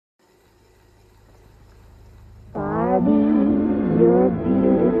Barbie, you're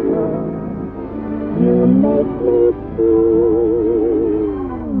beautiful. You make me feel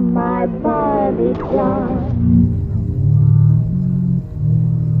my Barbie doll.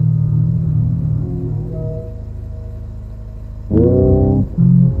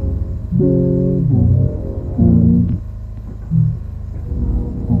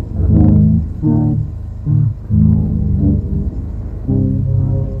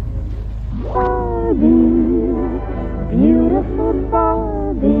 Beautiful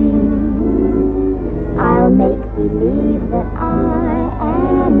Barbie, I'll make believe that I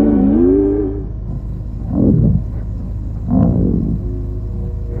am you.